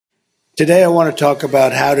Today, I want to talk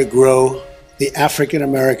about how to grow the African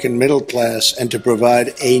American middle class and to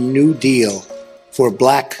provide a new deal for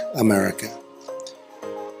Black America.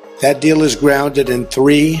 That deal is grounded in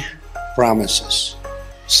three promises: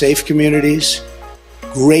 safe communities,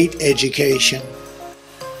 great education,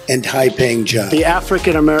 and high-paying jobs. The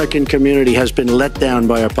African American community has been let down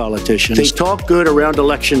by our politicians. They talk good around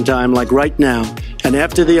election time, like right now, and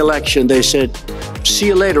after the election, they said, "See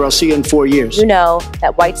you later, I'll see you in 4 years." You know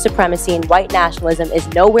that white supremacy and white nationalism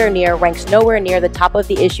ranks nowhere near the top of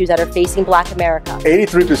the issues that are facing Black America.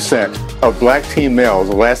 83% of Black teen males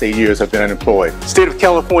in the last 8 years have been unemployed. State of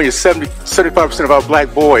California, 75% of our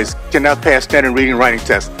Black boys cannot pass standard reading and writing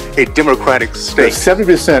tests. A Democratic state. There's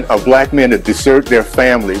 70% of Black men that desert their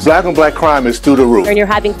families. Black on Black crime is through the roof. And you're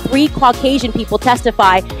having 3 Caucasian people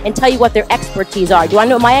testify and tell you what their expertise are. Do I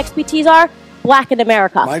know what my expertise are? Black in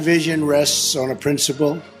America. My vision rests on a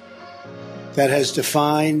principle that has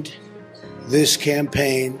defined this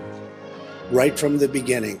campaign right from the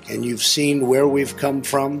beginning, and you've seen where we've come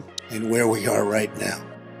from and where we are right now.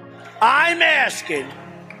 I'm asking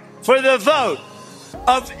for the vote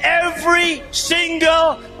of every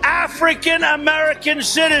single African American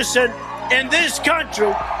citizen in this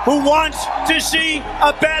country who wants to see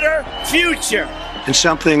a better future. And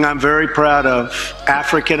something I'm very proud of,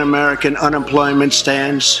 African American unemployment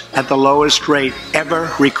stands at the lowest rate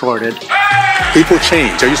ever recorded. People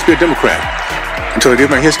change. I used to be a Democrat until I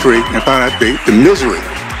did my history and found out the misery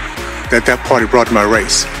that party brought to my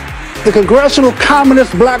race. The Congressional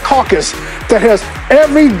Communist Black Caucus that has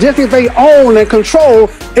every district they own and control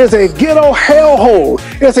is a ghetto hellhole.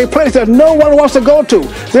 It's a place that no one wants to go to.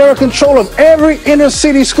 They're in control of every inner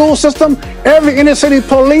city school system, every inner city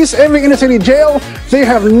police, every inner city jail. They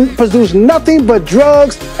have produced nothing but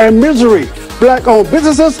drugs and misery. Black-owned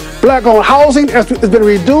businesses, Black-owned housing has been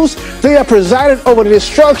reduced. They have presided over the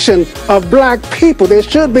destruction of Black people. They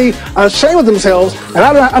should be ashamed of themselves, and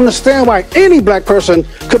I don't understand why any Black person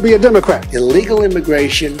could be a Democrat. Illegal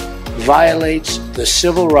immigration violates the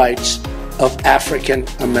civil rights of African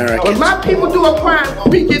Americans. When my people do a crime,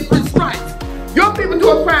 we get three strikes. Your people do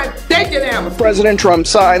a crime, they get amnesty. President Trump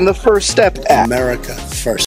signed the First Step Act. America first.